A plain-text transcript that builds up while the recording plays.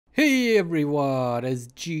Hey everyone,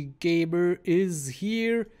 SgGamer is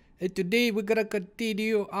here, and today we're gonna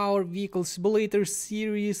continue our vehicle simulator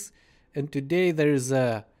series. And today there's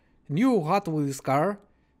a new Hot Wheels car,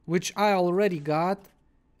 which I already got,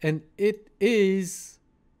 and it is,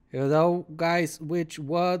 guys, which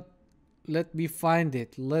what? Let me find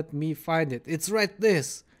it. It's right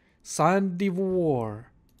this, SANDIVORE.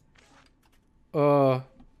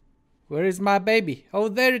 Where is my baby? Oh,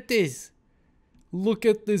 there it is. Look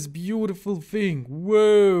at this beautiful thing.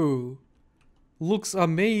 Whoa. Looks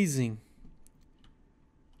amazing.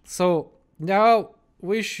 So now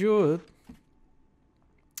we should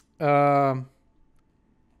let's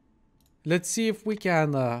see if we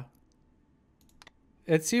can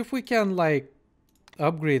like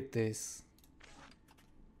upgrade this.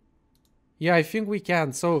 Yeah, I think we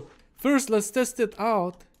can. So first let's test it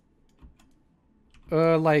out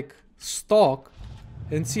like stock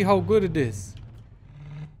and see how good it is.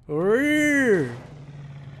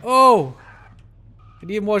 Oh, I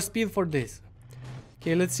need more speed for this.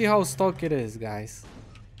 Okay, let's see how stock it is, guys.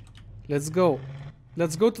 Let's go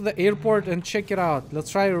to the airport and check it out. Let's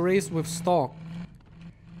try a race with stock.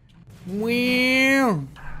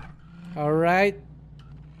 All right,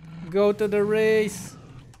 go to the race.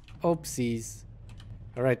 Oopsies.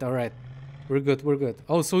 All right, we're good.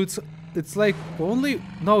 Oh, so it's like only,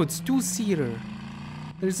 no, it's two-seater.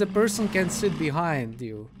 There's a person can sit behind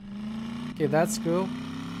you. Okay, that's cool.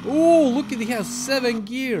 Oh, look at, he has 7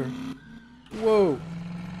 gear. Whoa,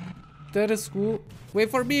 that is cool. Wait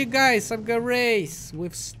for me, guys. I'm gonna race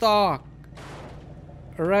with stock.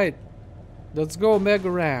 All right, let's go, Mega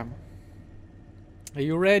Ram. Are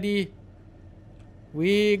you ready?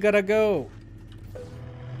 We gotta go.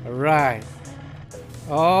 All right.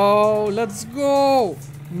 Oh, let's go.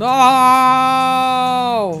 No,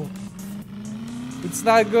 it's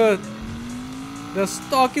not good. The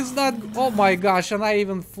stock is not. Oh my gosh, and I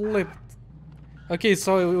even flipped. Okay,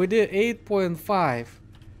 so we did 8.5.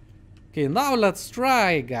 Okay, now let's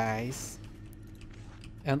try, guys,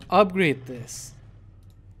 and upgrade this.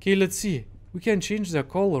 Okay, let's see. We can change the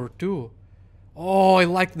color too. Oh, I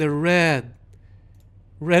like the red.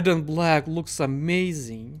 Red and black looks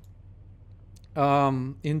amazing.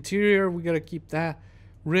 Interior, we gotta keep that.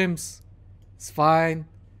 Rims, it's fine.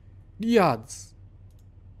 The odds.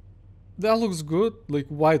 That looks good, like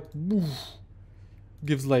white.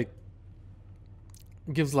 Gives like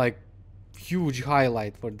huge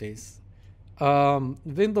highlight for this.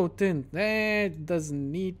 Window tint, it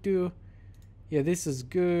doesn't need to. Yeah, this is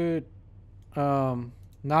good.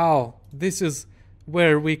 Now this is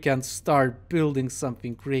where we can start building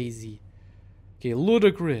something crazy. Okay,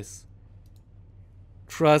 ludicrous.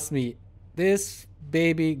 Trust me, this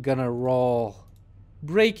baby gonna roll.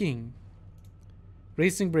 Braking.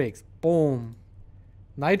 Racing brakes. Boom.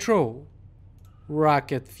 Nitro.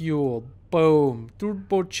 Rocket fuel. Boom.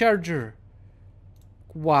 Turbocharger.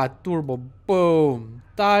 Quad turbo. Boom.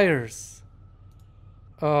 Tires.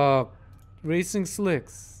 Racing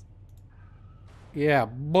slicks. Yeah.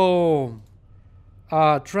 Boom.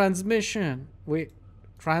 Transmission. Wait.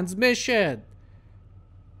 Transmission.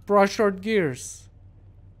 Pro short gears.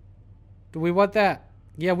 Do we want that?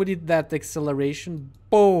 Yeah, we need that acceleration.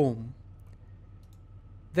 Boom.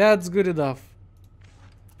 That's good enough.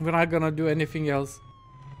 We're not gonna do anything else.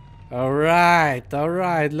 Alright,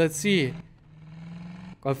 let's see.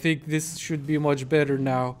 I think this should be much better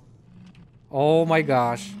now. Oh my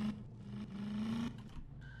gosh.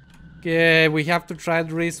 Okay, we have to try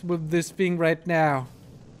the race with this thing right now.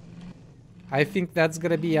 I think that's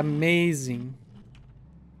gonna be amazing.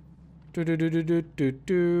 I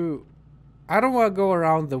don't wanna go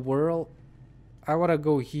around the world. I wanna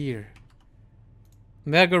go here.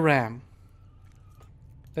 Mega Ram.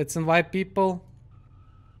 Let's invite people.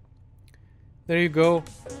 There you go.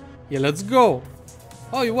 Yeah, let's go.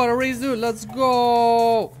 Oh, you want to race, dude? Let's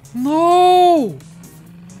go. No!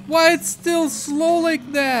 Why it's still slow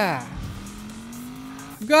like that?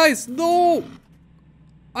 Guys, no!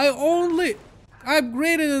 I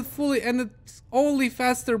upgraded it fully and it's only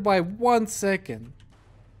faster by 1 second.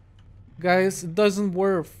 Guys, it doesn't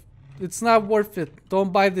worth. It's not worth it.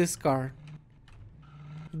 Don't buy this car.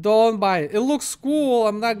 Don't buy it. It looks cool,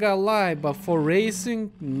 I'm not gonna lie, but for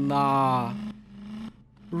racing, nah.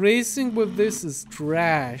 Racing with this is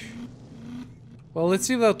trash. Well, let's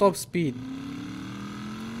see the top speed.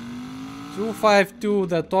 252,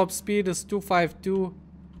 the top speed is 252.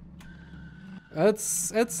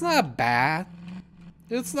 It's not bad.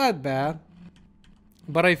 It's not bad.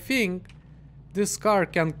 But I think this car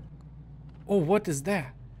can... Oh, what is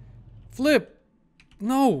that? Flip!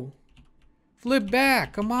 No! Flip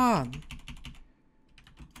back, come on!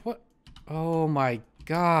 Oh my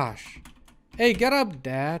gosh. Hey, get up,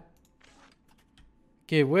 Dad.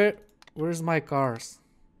 Okay, where's my cars?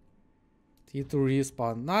 T to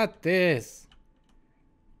respawn. Not this.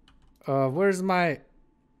 Where's my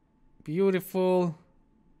beautiful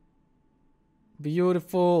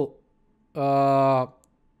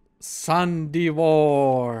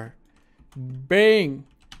SANDIVORE? Bang.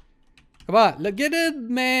 Come on, look, get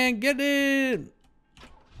in, man, get in.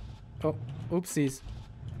 Oh, oopsies.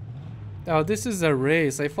 Oh, this is a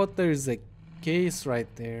race. I thought there's a case right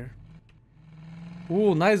there.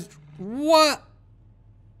 Ooh, nice. What?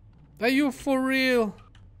 Are you for real?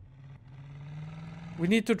 We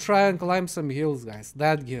need to try and climb some hills, guys.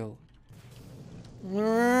 That hill.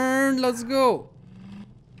 Let's go.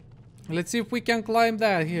 Let's see if we can climb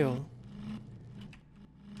that hill.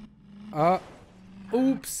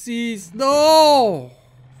 Oopsies. No!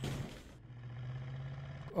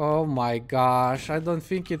 Oh my gosh. I don't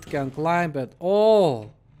think it can climb at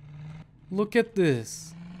all. Look at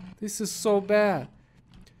this. This is so bad.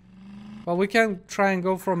 Well, we can try and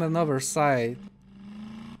go from another side.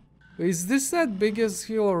 Is this that biggest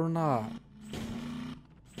hill or not?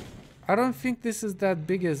 I don't think this is that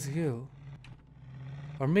biggest hill.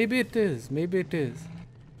 Or maybe it is. Maybe it is.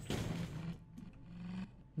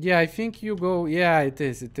 Yeah, I think you go. Yeah, it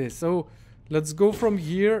is. It is. So let's go from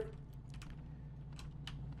here.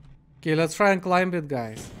 Okay, let's try and climb it,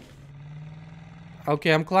 guys.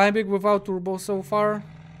 Okay, I'm climbing without turbo so far.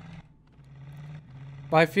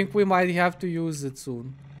 But I think we might have to use it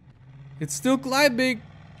soon. It's still climbing.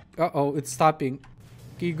 Uh-oh, it's stopping.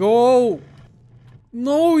 Okay, go.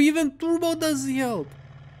 No, even turbo doesn't help.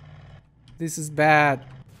 This is bad.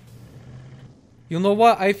 You know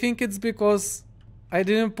what? I think it's because I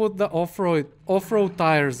didn't put the off-road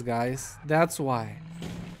tires, guys. That's why.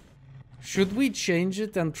 Should we change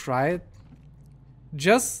it and try it?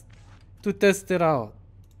 Just to test it out.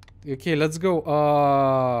 Okay, let's go.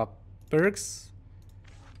 Perks.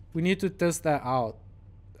 We need to test that out.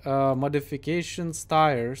 Modifications,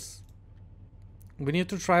 tires. We need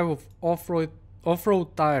to try with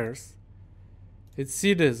off-road tires. Let's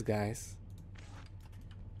see this, guys.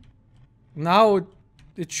 Now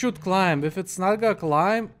it should climb. If it's not gonna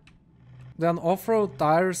climb, then off-road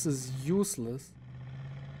tires is useless.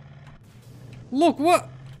 Look, what?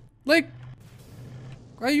 Like,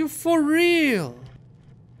 are you for real?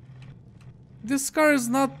 This car is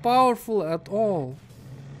not powerful at all.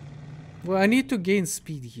 Well, I need to gain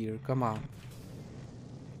speed here. Come on.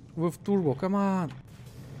 With turbo, come on.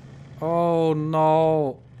 Oh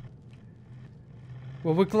no.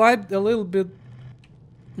 Well, we climbed a little bit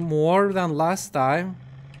more than last time.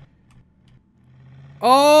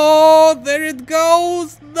 Oh, there it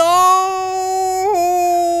goes. No.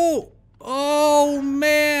 Oh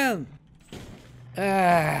man.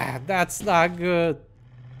 That's not good.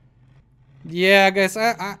 Yeah, guys,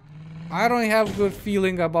 I don't have good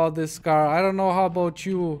feeling about this car. I don't know how about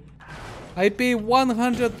you. I pay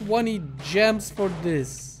 120 gems for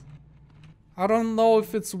this. I don't know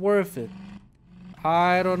if it's worth it.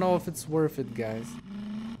 I don't know if it's worth it, guys.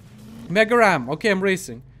 Mega Ram. Okay, I'm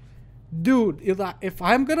racing. Dude, if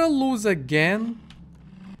I'm gonna lose again,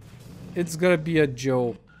 it's gonna be a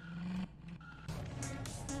joke.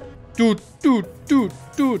 Dude.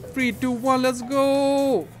 3, 2, 1, let's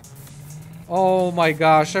go. Oh my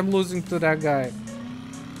gosh, I'm losing to that guy.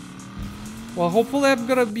 Well, hopefully I'm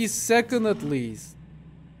gonna be second at least.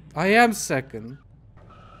 I am second.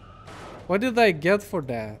 What did I get for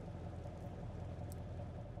that?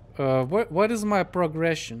 What is my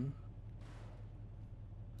progression?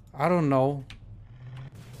 I don't know.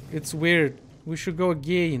 It's weird. We should go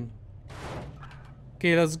again.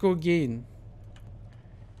 Okay, let's go again.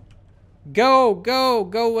 Go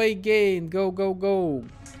again. Go.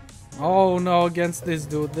 Oh no, against this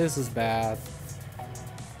dude. This is bad.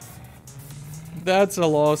 That's a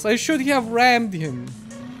loss. I should have rammed him.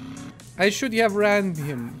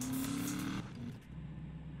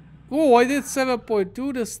 Oh, I did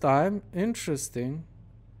 7.2 this time. Interesting.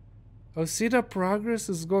 Oh, see, the progress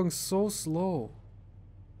is going so slow.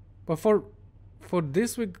 But for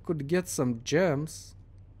this we could get some gems.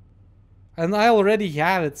 And I already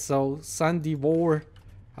have it, so SANDIVORE.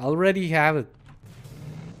 I already have it.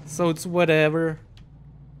 So it's whatever.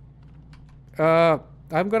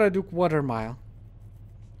 I'm gonna do quarter mile.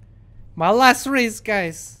 My last race,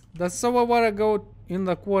 guys. That's so I wanna go in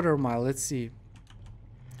the quarter mile. Let's see.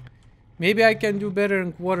 Maybe I can do better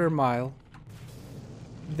in quarter mile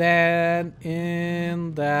than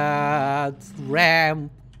in that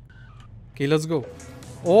ramp. Okay, let's go.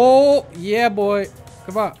 Oh, yeah, boy.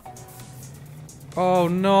 Come on. Oh,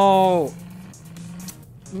 no.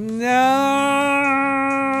 No!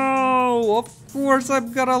 Of course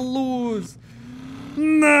I'm gonna lose.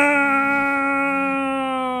 No!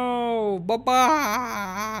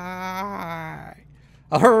 Bye-bye!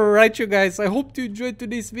 Alright, you guys, I hope you enjoyed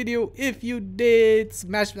today's video. If you did,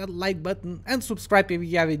 smash that like button and subscribe if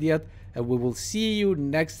you haven't yet. And we will see you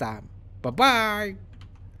next time. Bye-bye!